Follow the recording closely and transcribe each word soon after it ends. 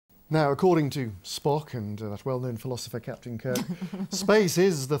Now, according to Spock and that well-known philosopher Captain Kirk, space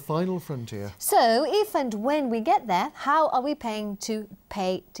is the final frontier. So, if and when we get there, how are we paying to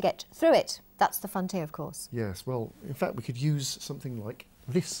get through it? That's the frontier, of course. Yes, well, in fact, we could use something like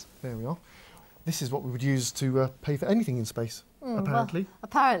this. There we are. This is what we would use to pay for anything in space, apparently. Well,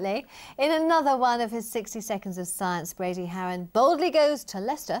 apparently. In another one of his 60 Seconds of Science, Brady Haran boldly goes to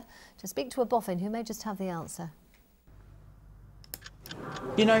Leicester to speak to a boffin who may just have the answer.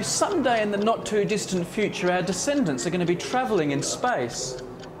 You know, someday in the not-too-distant future, our descendants are going to be travelling in space.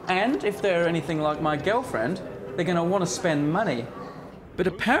 And if they're anything like my girlfriend, they're going to want to spend money. But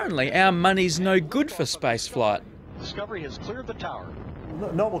apparently our money's no good for spaceflight. Discovery has cleared the tower.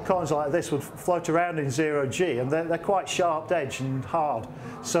 Normal coins like this would float around in zero G, and they're quite sharp-edged and hard.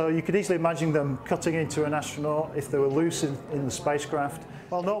 So you could easily imagine them cutting into an astronaut if they were loose in the spacecraft.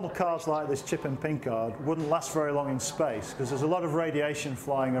 Well, normal cards like this chip and pin card wouldn't last very long in space because there's a lot of radiation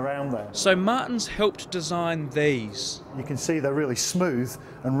flying around there. So Martin's helped design these. You can see they're really smooth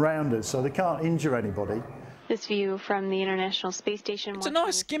and rounded, so they can't injure anybody. This view from the International Space Station. It's a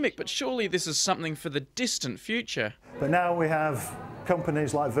nice gimmick, but surely this is something for the distant future. But now we have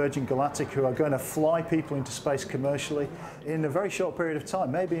companies like Virgin Galactic who are going to fly people into space commercially in a very short period of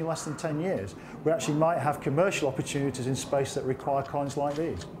time, maybe in less than 10 years. We actually might have commercial opportunities in space that require coins like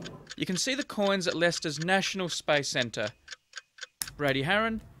these. You can see the coins at Leicester's National Space Centre. Brady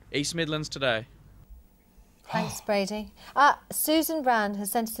Haran, East Midlands Today. Thanks, Brady. Susan Brand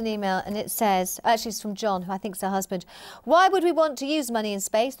has sent us an email and it says, actually it's from John, who I think is her husband, why would we want to use money in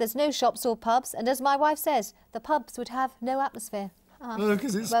space? There's no shops or pubs, and as my wife says, the pubs would have no atmosphere. Oh,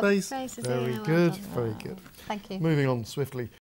 because it's space. Space is Very here. good, Well done. very good. Thank you. Moving on swiftly.